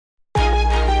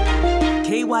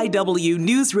KYW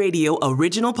News Radio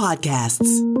original podcasts.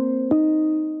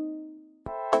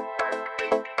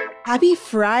 Happy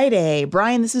Friday.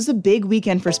 Brian, this is a big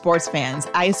weekend for sports fans.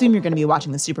 I assume you're going to be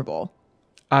watching the Super Bowl.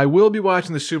 I will be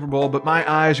watching the Super Bowl, but my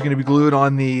eyes are going to be glued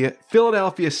on the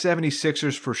Philadelphia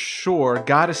 76ers for sure.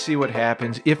 Got to see what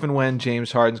happens if and when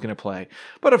James Harden's going to play.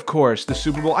 But of course, the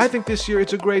Super Bowl, I think this year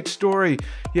it's a great story.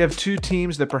 You have two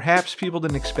teams that perhaps people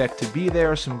didn't expect to be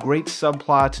there, some great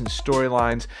subplots and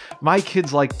storylines. My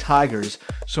kids like Tigers,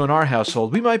 so in our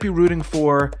household, we might be rooting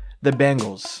for the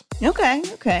Bengals.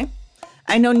 Okay.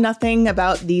 I know nothing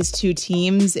about these two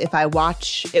teams. If I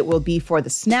watch, it will be for the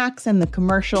snacks and the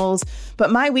commercials.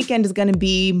 But my weekend is going to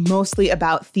be mostly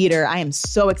about theater. I am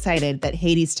so excited that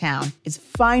Hadestown is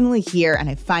finally here and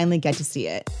I finally get to see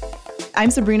it.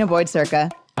 I'm Sabrina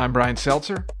Boyd-Circa. I'm Brian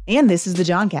Seltzer. And this is the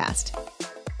Johncast.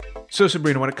 So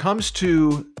Sabrina, when it comes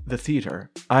to the theater,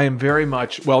 I am very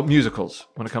much, musicals.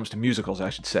 When it comes to musicals, I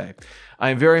should say, I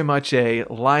am very much a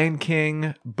Lion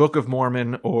King, Book of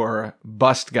Mormon, or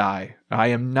Bust guy. I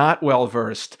am not well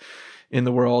versed in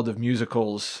the world of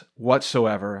musicals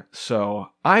whatsoever, so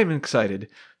I'm excited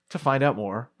to find out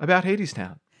more about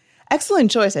Hadestown.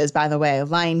 Excellent choices, by the way.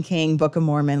 Lion King, Book of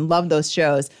Mormon, love those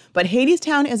shows. But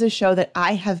Hadestown is a show that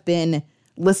I have been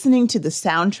listening to the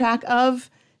soundtrack of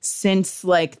since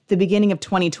the beginning of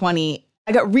 2020.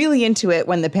 I got really into it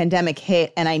when the pandemic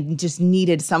hit and I just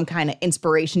needed some kind of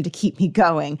inspiration to keep me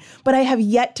going. But I have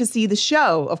yet to see the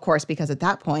show, of course, because at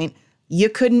that point, you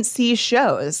couldn't see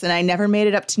shows. And I never made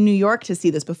it up to New York to see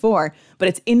this before, but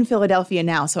it's in Philadelphia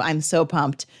now, so I'm so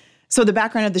pumped. So the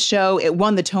background of the show, it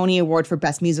won the Tony Award for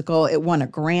Best Musical. It won a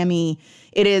Grammy.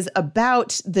 It is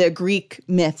about the Greek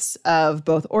myths of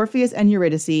both Orpheus and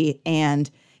Eurydice and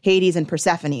Hades and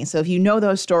Persephone. So if you know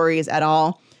those stories at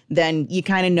all, then you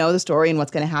kind of know the story and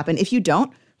what's going to happen. If you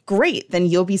don't, great. Then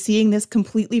you'll be seeing this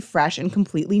completely fresh and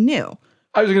completely new.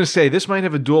 I was going to say, this might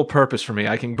have a dual purpose for me.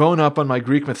 I can bone up on my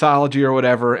Greek mythology or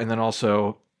whatever, and then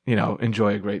also,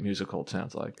 enjoy a great musical, it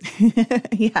sounds like.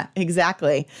 Yeah,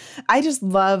 exactly. I just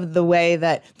love the way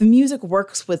that the music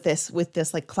works with this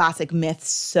classic myth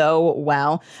so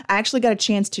well. I actually got a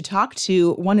chance to talk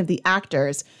to one of the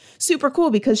actors. Super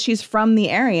cool because she's from the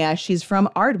area. She's from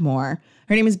Ardmore.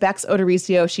 Her name is Bex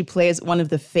Odoricio. She plays one of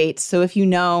the Fates. So if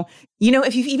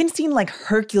if you've even seen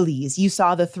Hercules, you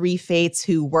saw the three Fates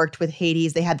who worked with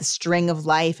Hades. They had the string of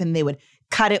life and they would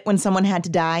cut it when someone had to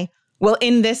die. Well,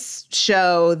 in this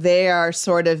show, they are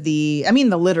sort of the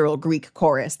literal Greek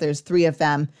chorus. There's three of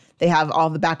them. They have all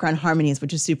the background harmonies,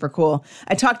 which is super cool.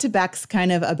 I talked to Bex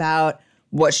kind of about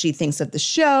what she thinks of the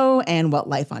show and what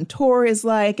life on tour is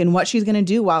like and what she's going to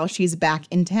do while she's back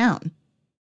in town.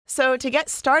 So to get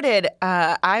started,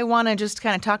 I want to just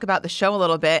kind of talk about the show a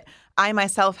little bit. I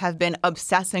myself have been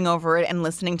obsessing over it and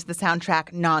listening to the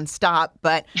soundtrack nonstop.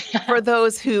 But for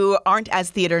those who aren't as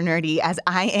theater nerdy as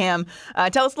I am,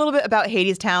 tell us a little bit about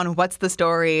Hadestown. What's the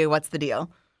story? What's the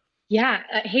deal? Yeah,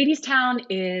 Hadestown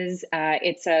is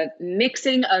it's a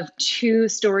mixing of two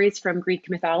stories from Greek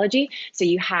mythology. So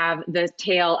you have the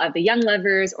tale of the young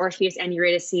lovers, Orpheus and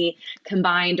Eurydice,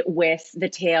 combined with the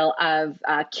tale of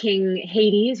King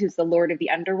Hades, who's the lord of the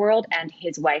underworld, and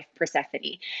his wife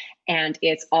Persephone. And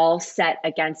it's all set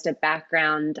against a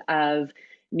background of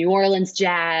New Orleans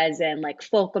jazz and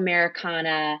folk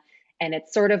Americana. And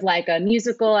it's sort of like a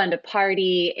musical and a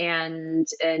party and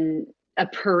a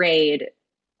parade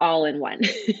all in one.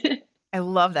 I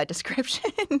love that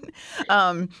description.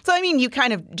 You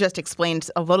kind of just explained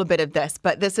a little bit of this,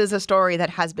 but this is a story that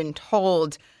has been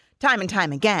told time and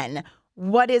time again.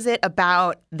 What is it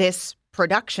about this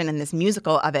production and this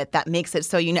musical of it that makes it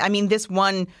so unique? This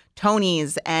won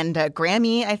Tonys and a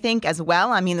Grammy, I think, as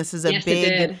well. This is a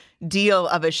big deal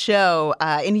of a show,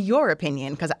 in your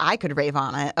opinion, because I could rave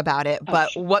on it about it. But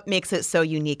what makes it so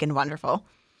unique and wonderful?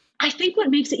 I think what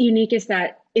makes it unique is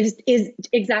that is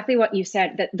exactly what you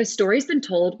said, that the story's been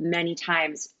told many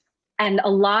times. And a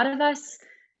lot of us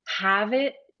have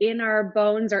it in our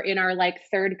bones or in our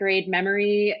third grade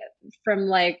memory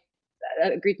from a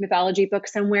Greek mythology book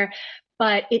somewhere,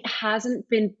 but it hasn't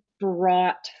been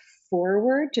brought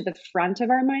forward to the front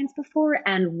of our minds before.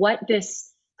 And what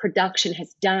this production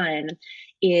has done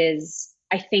is,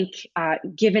 I think,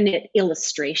 given it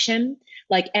illustration.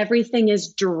 Everything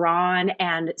is drawn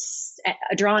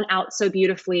out so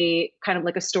beautifully, kind of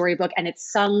like a storybook, and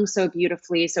it's sung so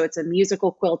beautifully. So it's a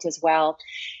musical quilt as well.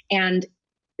 And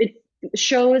it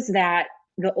shows that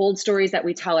the old stories that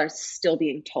we tell are still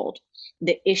being told.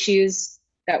 The issues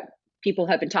that people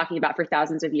have been talking about for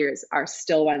thousands of years are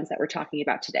still ones that we're talking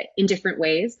about today in different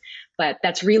ways. But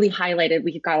that's really highlighted.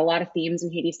 We've got a lot of themes in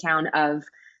Hadestown of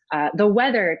the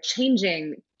weather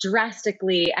changing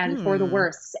drastically and for the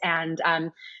worse. And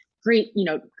great,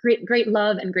 great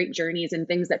love and great journeys and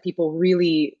things that people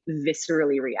really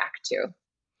viscerally react to.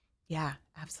 Yeah,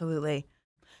 absolutely.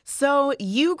 So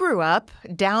you grew up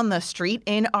down the street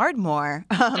in Ardmore.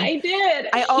 I did.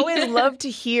 I always love to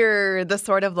hear the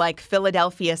sort of like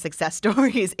Philadelphia success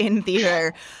stories in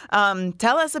theater.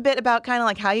 Tell us a bit about kind of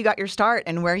like how you got your start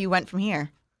and where you went from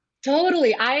here.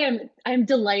 Totally. I'm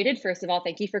delighted. First of all,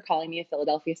 thank you for calling me a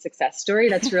Philadelphia success story.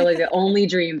 That's really the only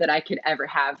dream that I could ever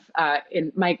have.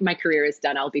 In my career is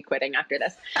done. I'll be quitting after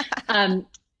this.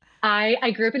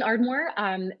 I grew up in Ardmore.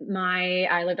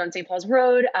 I lived on St. Paul's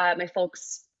Road. My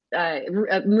folks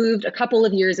moved a couple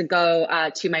of years ago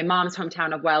to my mom's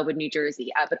hometown of Wildwood, New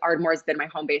Jersey. But Ardmore has been my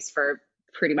home base for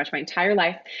pretty much my entire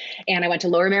life. And I went to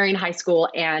Lower Merion High School,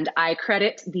 and I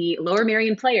credit the Lower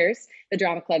Merion players, the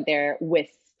drama club there, with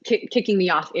kicking me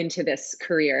off into this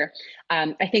career.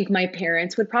 I think my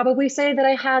parents would probably say that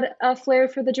I had a flair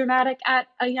for the dramatic at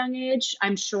a young age,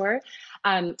 I'm sure.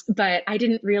 But I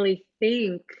didn't really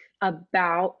think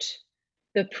about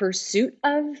the pursuit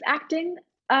of acting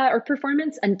or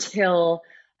performance until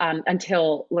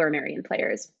Lower Merion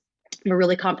players. We're a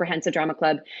really comprehensive drama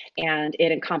club, and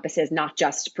it encompasses not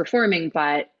just performing,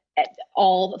 but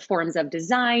all forms of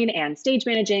design and stage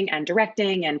managing and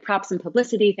directing and props and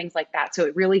publicity, things like that. So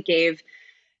it really gave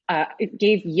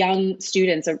young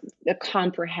students a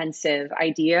comprehensive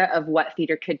idea of what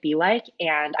theater could be like.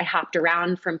 And I hopped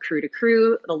around from crew to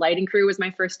crew. The lighting crew was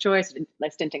my first choice, my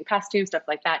stint in costume, stuff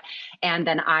like that. And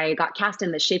then I got cast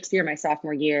in the Shakespeare my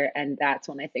sophomore year. And that's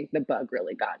when I think the bug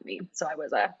really got me. So I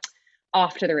was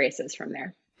off to the races from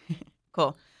there.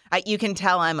 Cool. You can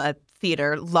tell I'm a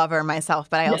theater lover myself,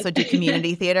 but I also do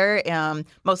community theater,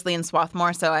 mostly in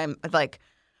Swarthmore. So I'm like,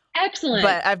 excellent.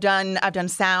 But I've done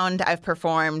sound, I've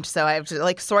performed, so I've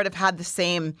like sort of had the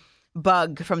same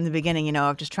bug from the beginning,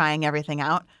 of just trying everything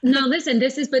out. No, listen,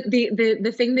 but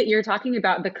the thing that you're talking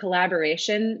about, the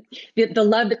collaboration, the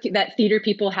love that theater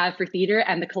people have for theater,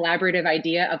 and the collaborative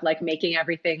idea of like making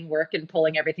everything work and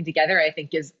pulling everything together, I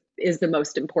think is the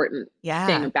most important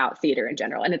thing about theater in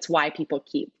general. And it's why people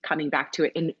keep coming back to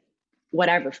it in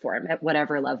whatever form, at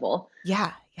whatever level.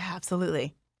 Yeah,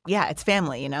 absolutely. Yeah, it's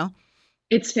family,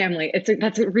 It's family.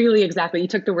 That's really exactly. You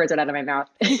took the words right out of my mouth.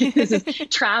 This is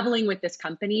traveling with this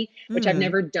company, which I've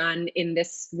never done in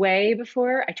this way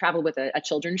before. I traveled with a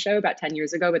children's show about 10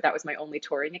 years ago, but that was my only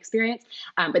touring experience.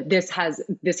 But this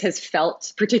has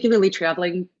felt, particularly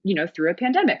traveling, through a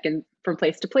pandemic and from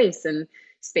place to place and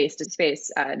space to space.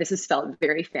 This has felt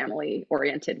very family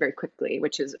oriented very quickly,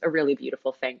 which is a really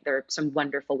beautiful thing. There are some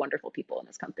wonderful, wonderful people in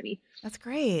this company. That's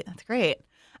great.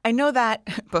 I know that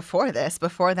before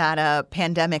that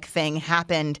pandemic thing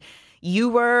happened, you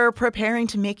were preparing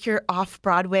to make your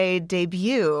off-Broadway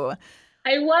debut.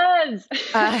 I was.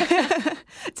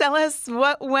 Tell us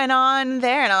what went on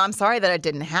there. And I'm sorry that it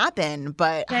didn't happen,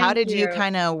 but how did you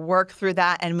kind of work through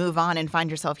that and move on and find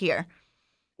yourself here?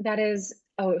 That is,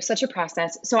 it was such a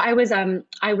process. So I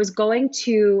was going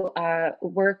to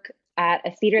work at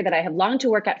a theater that I have longed to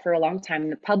work at for a long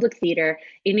time, the Public Theater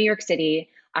in New York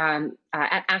City.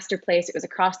 At Astor Place. It was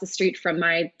across the street from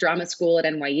my drama school at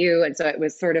NYU. And so it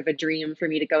was sort of a dream for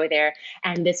me to go there.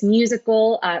 And this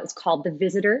musical was called The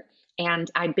Visitor. And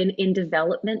I'd been in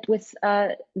development with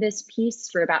this piece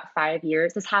for about 5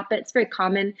 years. It's very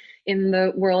common in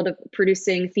the world of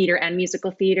producing theater and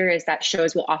musical theater, is that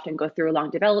shows will often go through a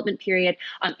long development period.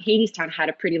 Hadestown had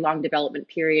a pretty long development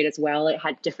period as well. It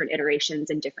had different iterations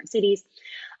in different cities.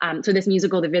 So this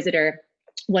musical, The Visitor,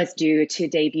 was due to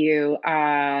debut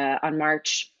on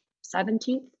March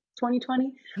 17th,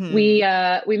 2020.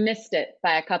 We missed it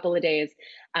by a couple of days.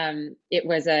 It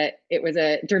was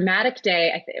a dramatic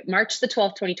day. March the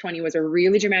 12th, 2020 was a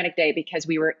really dramatic day because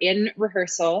we were in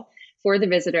rehearsal for The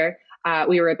Visitor.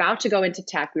 We were about to go into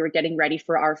tech. We were getting ready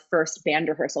for our first band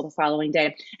rehearsal the following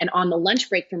day. And on the lunch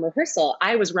break from rehearsal,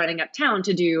 I was running uptown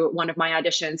to do one of my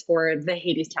auditions for the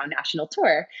Hadestown National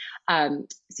Tour.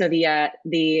 So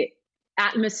the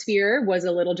atmosphere was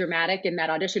a little dramatic in that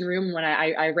audition room when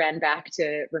I ran back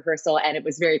to rehearsal, and it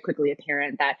was very quickly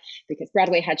apparent that because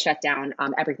Broadway had shut down,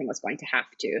 everything was going to have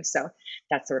to. So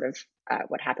that's sort of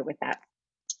what happened with that.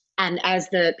 And as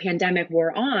the pandemic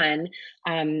wore on,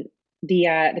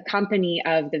 the company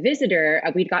of The Visitor,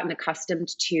 we'd gotten accustomed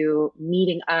to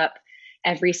meeting up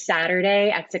every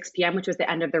Saturday at 6 p.m., which was the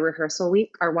end of the rehearsal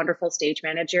week. Our wonderful stage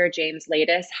manager, James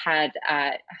Ladis, had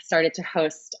started to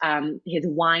host his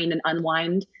Wine and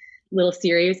Unwind little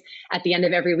series at the end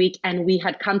of every week. And we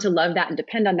had come to love that and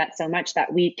depend on that so much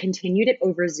that we continued it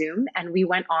over Zoom. And we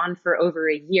went on for over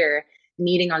a year,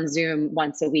 meeting on Zoom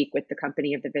once a week with the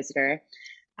company of The Visitor.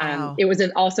 Wow. It was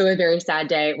also a very sad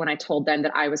day when I told them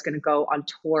that I was going to go on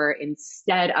tour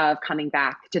instead of coming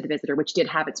back to The Visitor, which did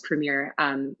have its premiere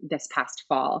this past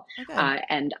fall. Oh, good.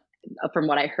 And from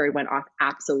what I heard, went off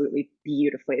absolutely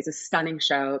beautifully. It's a stunning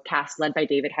show, cast led by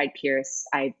David Hyde Pierce.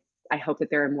 I hope that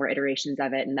there are more iterations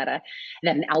of it and that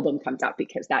an album comes out,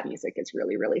 because that music is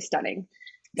really, really stunning.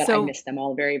 But I miss them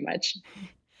all very much.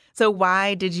 So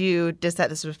why did you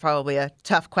decide, this was probably a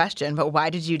tough question, but why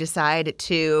did you decide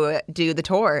to do the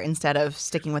tour instead of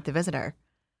sticking with The Visitor?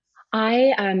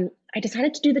 I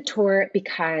decided to do the tour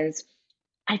because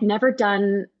I've never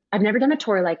done a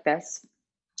tour like this.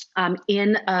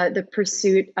 In the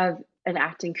pursuit of an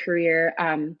acting career,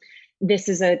 this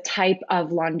is a type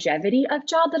of longevity of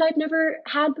job that I've never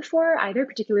had before either,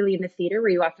 particularly in the theater, where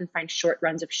you often find short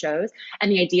runs of shows.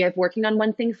 And the idea of working on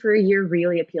one thing for a year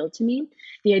really appealed to me.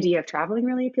 The idea of traveling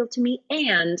really appealed to me.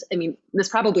 And I mean, this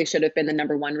probably should have been the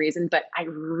number one reason, but I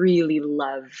really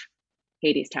love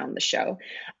Hadestown, the show.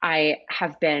 I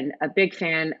have been a big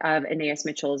fan of Anais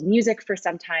Mitchell's music for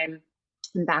some time.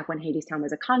 And back when Hadestown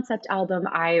was a concept album,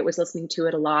 I was listening to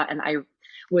it a lot, and I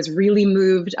was really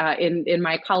moved in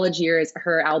my college years.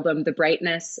 Her album, The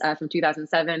Brightness, from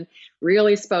 2007,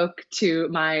 really spoke to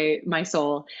my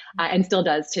soul, and still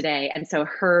does today. And so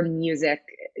her music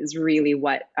is really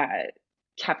what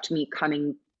kept me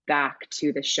coming back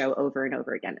to the show over and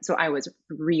over again. So I was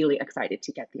really excited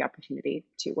to get the opportunity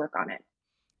to work on it.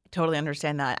 Totally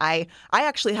understand that. I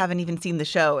actually haven't even seen the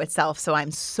show itself, so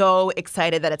I'm so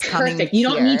excited that it's coming. Perfect. You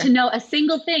don't need to know a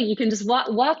single thing. You can just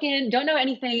walk in, don't know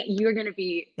anything. You're going to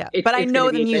be. Yeah, but I know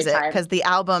the music because the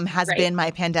album has been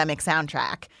my pandemic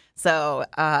soundtrack. So,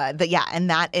 and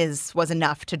that was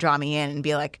enough to draw me in and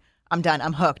be like, I'm done.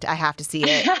 I'm hooked. I have to see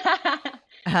it.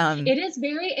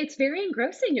 It's very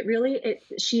engrossing.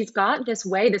 She's got this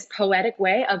poetic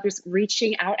way of just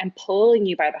reaching out and pulling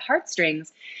you by the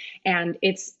heartstrings. And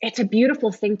it's a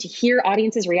beautiful thing to hear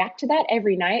audiences react to that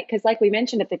every night. Because like we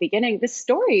mentioned at the beginning, this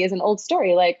story is an old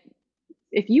story. Like,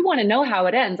 if you want to know how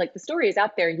it ends, like, the story is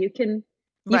out there. You can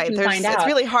find out. It's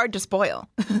really hard to spoil.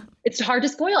 It's hard to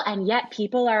spoil. And yet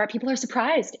people are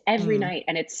surprised every night.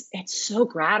 And it's so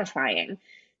gratifying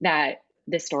that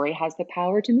this story has the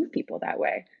power to move people that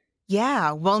way.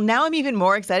 Yeah. Well, now I'm even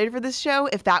more excited for this show,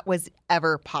 if that was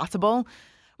ever possible.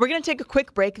 We're going to take a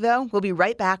quick break, though. We'll be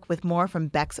right back with more from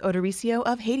Bex Odoricio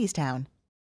of Hadestown.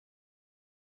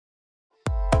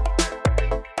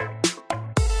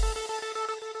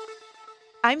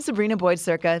 I'm Sabrina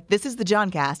Boyd-Circa. This is the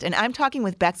Johncast, and I'm talking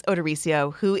with Bex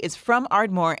Odoricio, who is from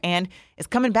Ardmore and is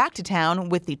coming back to town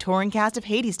with the touring cast of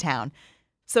Hadestown.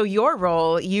 So your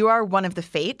role, you are one of the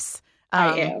Fates,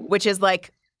 which is like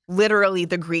literally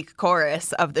the Greek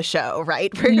chorus of the show,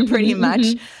 right? Pretty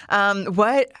much.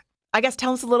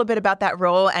 Tell us a little bit about that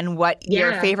role and what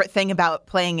your favorite thing about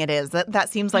playing it is. That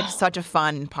seems like such a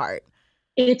fun part.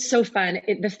 It's so fun.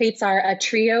 The Fates are a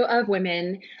trio of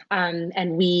women,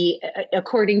 and we,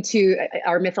 according to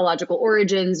our mythological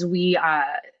origins, we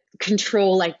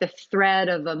control like the thread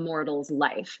of a mortal's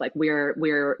life. Like we're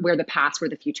the past, we're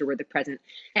the future, we're the present.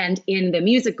 And in the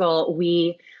musical,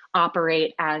 we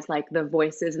operate as like the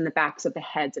voices in the backs of the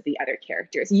heads of the other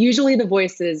characters, usually the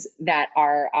voices that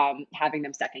are having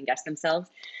them second guess themselves.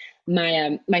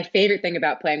 My favorite thing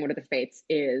about playing one of the Fates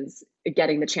is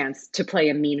getting the chance to play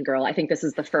a mean girl. I think this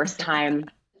is the first time.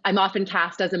 I'm often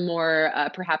cast as a more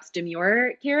perhaps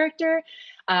demure character,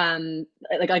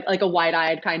 like a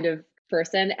wide-eyed kind of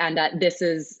person, and this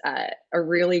is a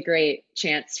really great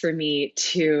chance for me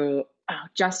to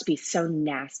just be so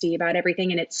nasty about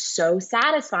everything. And it's so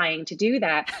satisfying to do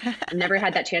that. I've never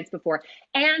had that chance before.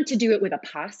 And to do it with a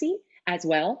posse as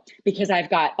well, because I've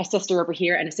got a sister over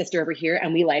here and a sister over here.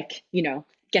 And we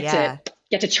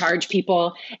get to charge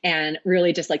people and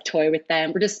really just like toy with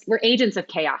them. We're agents of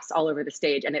chaos all over the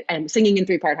stage and singing in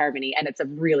 3-part harmony. And it's a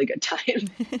really good time.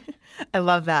 I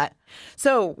love that.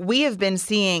 So we have been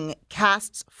seeing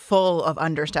casts full of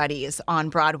understudies on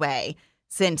Broadway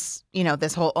since,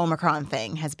 this whole Omicron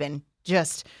thing has been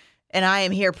and I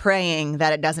am here praying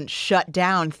that it doesn't shut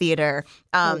down theater.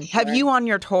 Sure. Have you on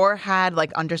your tour had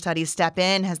like understudies step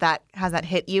in? Has that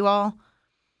hit you all?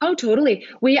 Oh, totally.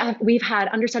 We've had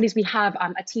understudies. We have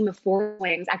a team of 4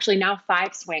 swings, actually now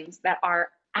 5 swings, that are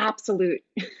absolute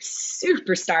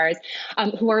superstars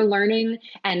who are learning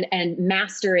and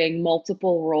mastering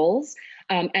multiple roles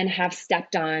and have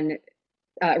stepped on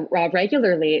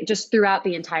regularly just throughout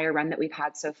the entire run that we've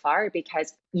had so far,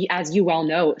 because as you well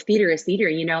know, theater is theater.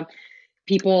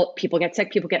 People get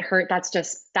sick, people get hurt. That's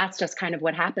just kind of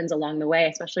what happens along the way,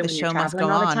 especially when you're traveling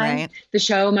all the time. Right? The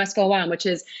show must go on, which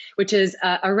is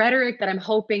a rhetoric that I'm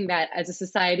hoping that as a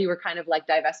society we're kind of like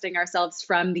divesting ourselves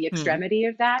from the extremity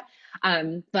of that.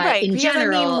 But right, in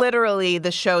general, I mean, literally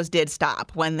the shows did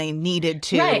stop when they needed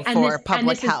to for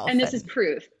public health. And this is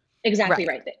proof. Exactly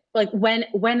right. Like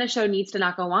when the show needs to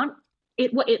not go on,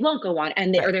 it won't go on.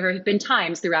 And there have been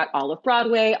times throughout all of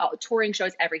Broadway, all touring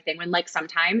shows, everything, when like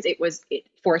sometimes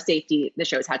for safety, the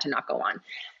shows had to not go on.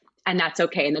 And that's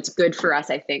okay. And that's good for us,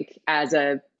 I think, as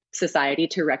a society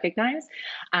to recognize.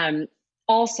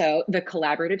 Also, the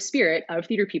collaborative spirit of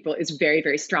theater people is very,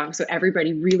 very strong. So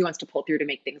everybody really wants to pull through to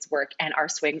make things work. And our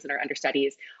swings and our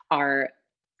understudies are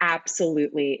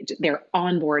absolutely, they're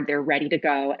on board, they're ready to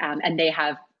go. And they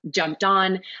have jumped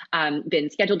on, been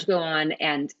scheduled to go on,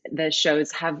 and the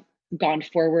shows have gone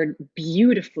forward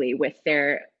beautifully with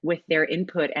their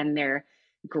input and their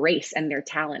grace and their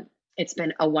talent. It's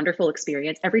been a wonderful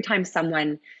experience. Every time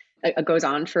someone goes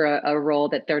on for a role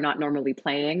that they're not normally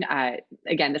playing,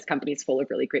 again, this company is full of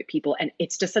really great people, and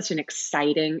it's just such an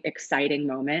exciting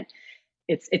moment.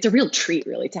 It's a real treat,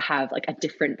 really, to have like a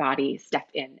different body step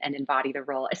in and embody the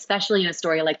role, especially in a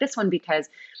story like this one, because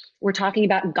we're talking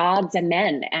about gods and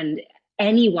men, and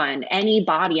anyone,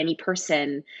 anybody, any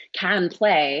person can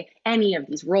play any of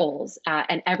these roles,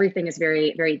 and everything is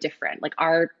very, very different. Like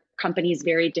our company is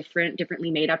very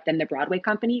differently made up than the Broadway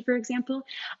company, for example,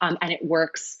 and it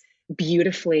works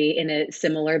beautifully in a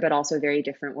similar but also very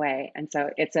different way. And so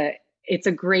it's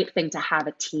a great thing to have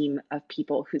a team of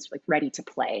people who's like ready to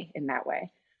play in that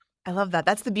way. I love that.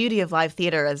 That's the beauty of live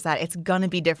theater, is that it's going to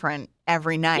be different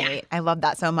every night. Yeah. I love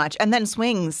that so much. And then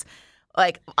swings,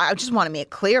 like, I just want to make it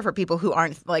clear for people who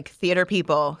aren't like theater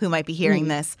people who might be hearing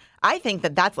this. I think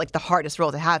that that's like the hardest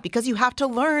role to have, because you have to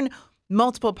learn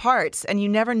multiple parts and you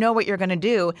never know what you're going to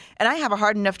do. And I have a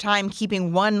hard enough time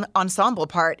keeping one ensemble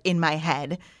part in my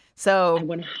head. So I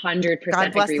 100%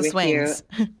 God bless agree the with swings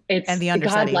you. And the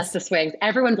understudies. God bless the swings.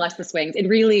 Everyone bless the swings. It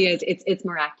really is. It's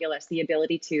miraculous, the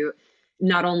ability to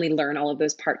not only learn all of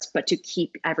those parts, but to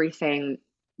keep everything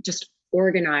just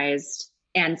organized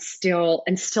and still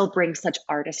bring such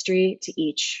artistry to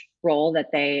each role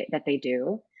that they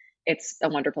do. It's a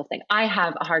wonderful thing. I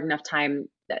have a hard enough time,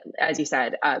 as you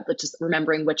said, just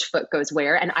remembering which foot goes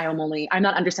where. And I'm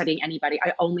not understudying anybody.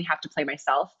 I only have to play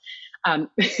myself,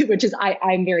 which is,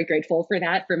 I'm very grateful for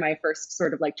that, for my first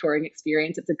sort of like touring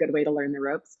experience. It's a good way to learn the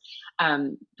ropes.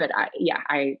 But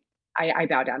I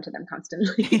bow down to them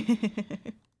constantly.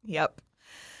 Yep.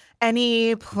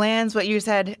 Any plans? What you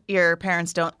said, your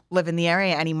parents don't live in the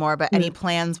area anymore, but any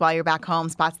plans while you're back home,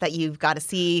 spots that you've got to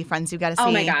see, friends you've got to see?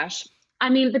 Oh my gosh. I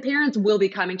mean, the parents will be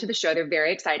coming to the show. They're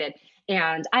very excited.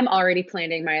 And I'm already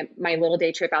planning my little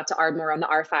day trip out to Ardmore on the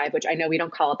R5, which I know we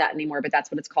don't call it that anymore, but that's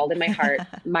what it's called in my heart.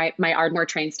 my Ardmore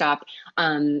train stop.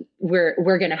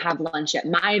 We're going to have lunch at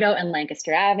Mido and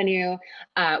Lancaster Avenue.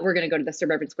 We're going to go to the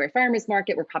Suburban Square Farmers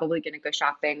Market. We're probably going to go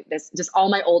shopping. Just all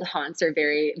my old haunts are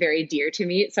very, very dear to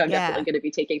me. So I'm definitely going to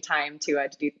be taking time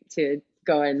to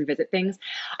go and visit things.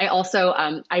 I also,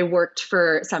 I worked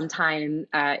for some time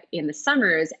in the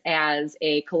summers as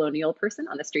a colonial person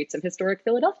on the streets of historic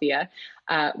Philadelphia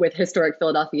with Historic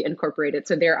Philadelphia Incorporated.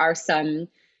 So there are some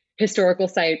historical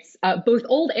sites, both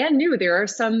old and new. There are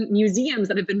some museums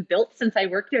that have been built since I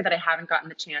worked there that I haven't gotten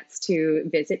the chance to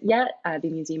visit yet. The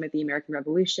Museum of the American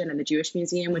Revolution and the Jewish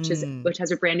Museum, which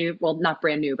has a brand new, well, not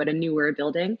brand new, but a newer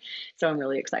building. So I'm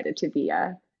really excited to be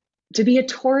a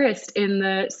tourist in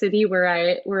the city where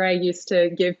I used to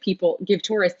give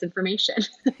tourists information.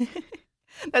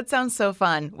 That sounds so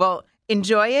fun. Well,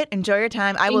 enjoy it. Enjoy your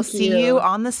time. I will see you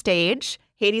on the stage.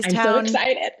 Hadestown. I'm so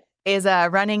excited. Is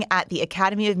running at the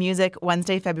Academy of Music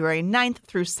Wednesday, February 9th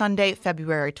through Sunday,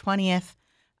 February 20th.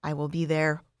 I will be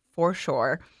there for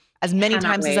sure, as many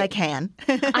times as I can.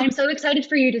 I'm so excited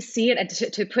for you to see it and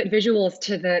to put visuals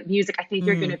to the music. I think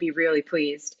you're going to be really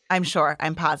pleased. I'm sure.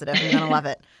 I'm positive. I'm going to love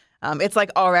it. It's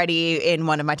like already in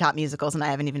one of my top musicals and I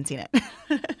haven't even seen it.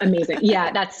 Amazing.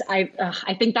 Yeah,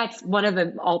 I think that's one of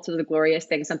the glorious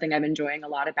things. Something I'm enjoying a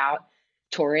lot about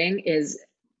touring is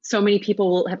so many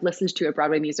people will have listened to a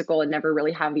Broadway musical and never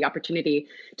really have the opportunity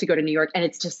to go to New York. And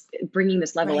it's just bringing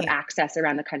this level of access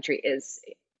around the country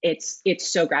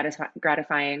it's so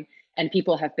gratifying. And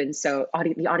people have been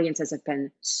the audiences have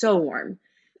been so warm.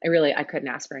 I couldn't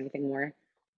ask for anything more.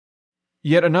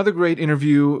 Yet another great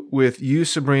interview with you,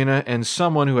 Sabrina, and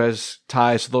someone who has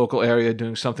ties to the local area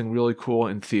doing something really cool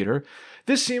in theater.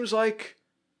 This seems like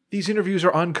these interviews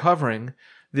are uncovering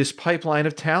this pipeline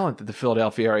of talent that the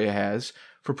Philadelphia area has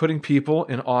for putting people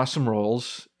in awesome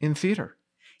roles in theater.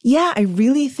 Yeah, I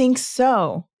really think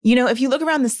so. You know, if you look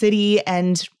around the city,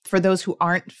 and for those who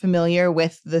aren't familiar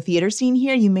with the theater scene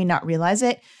here, you may not realize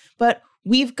it, but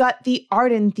we've got the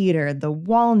Arden Theater, the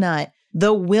Walnut,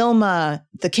 the Wilma,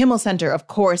 the Kimmel Center, of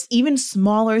course, even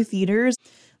smaller theaters.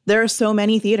 There are so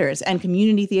many theaters and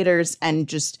community theaters and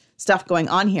just stuff going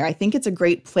on here. I think it's a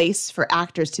great place for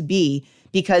actors to be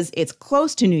because it's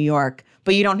close to New York,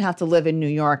 but you don't have to live in New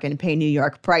York and pay New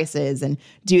York prices and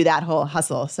do that whole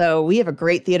hustle. So we have a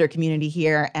great theater community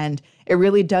here, and it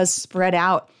really does spread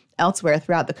out elsewhere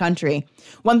throughout the country.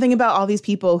 One thing about all these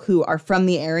people who are from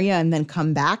the area and then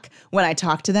come back, when I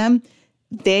talk to them,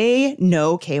 they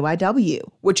know KYW,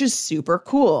 which is super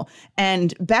cool.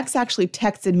 And Bex actually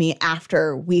texted me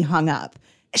after we hung up.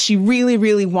 She really,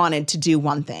 really wanted to do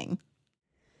one thing.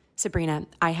 Sabrina,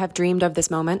 I have dreamed of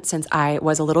this moment since I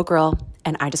was a little girl,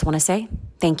 and I just want to say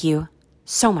thank you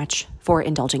so much for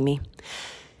indulging me.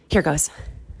 Here goes.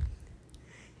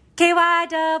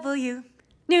 KYW,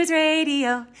 News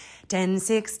Radio,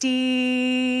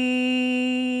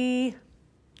 1060.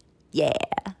 Yeah.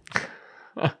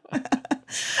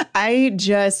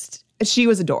 She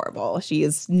was adorable. She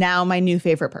is now my new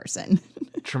favorite person.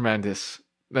 Tremendous.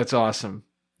 That's awesome.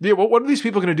 Yeah, what are these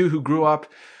people going to do who grew up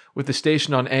with the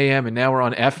station on AM and now we're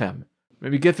on FM?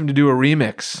 Maybe get them to do a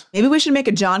remix. Maybe we should make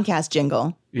a Johncast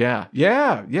jingle. Yeah.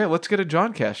 Let's get a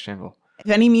Johncast jingle.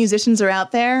 If any musicians are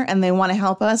out there and they want to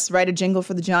help us write a jingle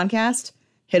for the Johncast,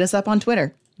 hit us up on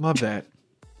Twitter. Love that.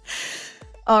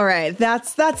 All right,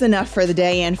 that's enough for the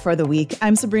day and for the week.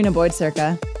 I'm Sabrina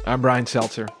Boyd-Circa. I'm Brian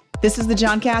Seltzer. This is the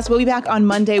Johncast. We'll be back on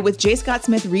Monday with J. Scott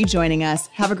Smith rejoining us.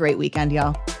 Have a great weekend,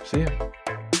 y'all. See ya.